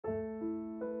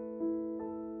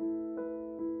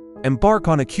Embark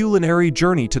on a culinary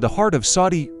journey to the heart of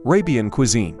Saudi Arabian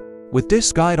cuisine with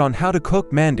this guide on how to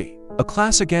cook Mandi, a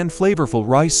classic and flavorful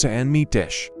rice and meat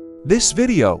dish. This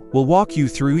video will walk you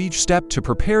through each step to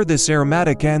prepare this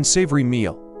aromatic and savory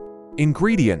meal.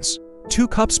 Ingredients: 2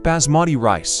 cups basmati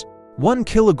rice, 1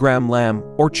 kilogram lamb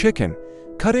or chicken,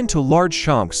 cut into large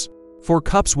chunks, 4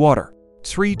 cups water,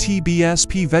 3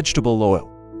 tsp vegetable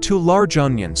oil, 2 large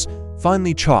onions,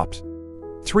 finely chopped,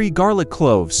 3 garlic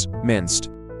cloves, minced,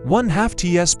 1/2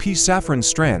 tsp saffron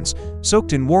strands,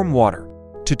 soaked in warm water,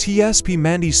 2 tsp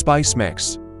Mandi spice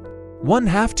mix,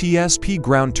 1/2 tsp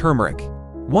ground turmeric,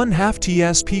 1/2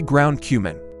 tsp ground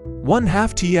cumin,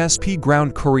 1/2 tsp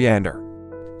ground coriander,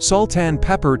 salt and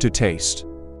pepper to taste.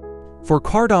 For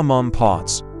cardamom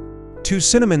pods, 2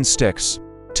 cinnamon sticks,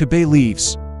 2 bay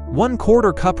leaves,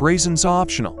 1/4 cup raisins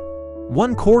optional,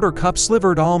 1/4 cup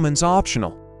slivered almonds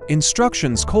optional.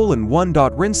 Instructions: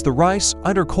 1. Rinse the rice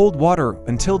under cold water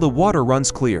until the water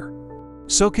runs clear.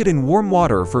 Soak it in warm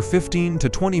water for 15 to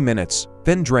 20 minutes,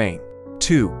 then drain.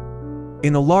 2.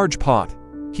 In a large pot,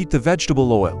 heat the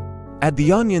vegetable oil. Add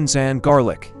the onions and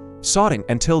garlic, sauteing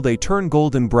until they turn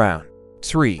golden brown.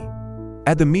 3.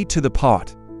 Add the meat to the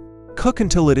pot. Cook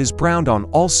until it is browned on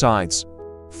all sides.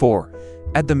 4.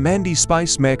 Add the Mandi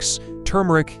spice mix,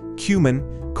 turmeric, cumin,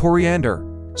 coriander,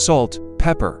 salt,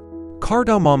 pepper,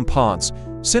 cardamom pods,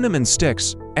 cinnamon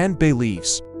sticks, and bay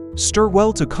leaves. Stir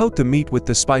well to coat the meat with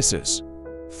the spices.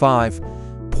 5.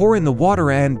 Pour in the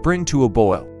water and bring to a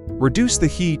boil. Reduce the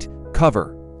heat,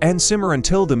 cover, and simmer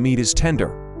until the meat is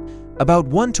tender. About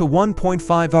 1 to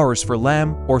 1.5 hours for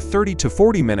lamb or 30 to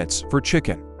 40 minutes for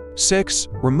chicken. 6.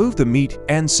 Remove the meat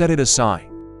and set it aside.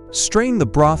 Strain the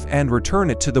broth and return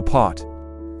it to the pot.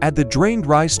 Add the drained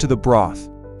rice to the broth.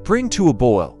 Bring to a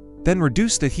boil, then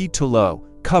reduce the heat to low,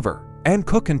 cover, and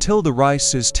cook until the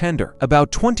rice is tender,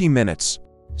 about 20 minutes.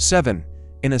 7.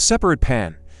 In a separate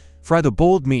pan, fry the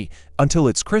boiled meat until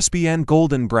it's crispy and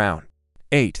golden brown.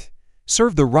 8.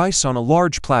 Serve the rice on a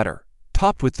large platter,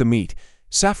 topped with the meat,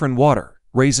 saffron water,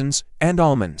 raisins, and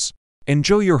almonds.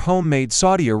 Enjoy your homemade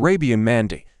Saudi Arabian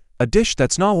Mandi, a dish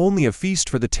that's not only a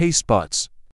feast for the taste buds,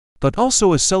 but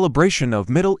also a celebration of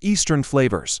Middle Eastern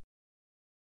flavors.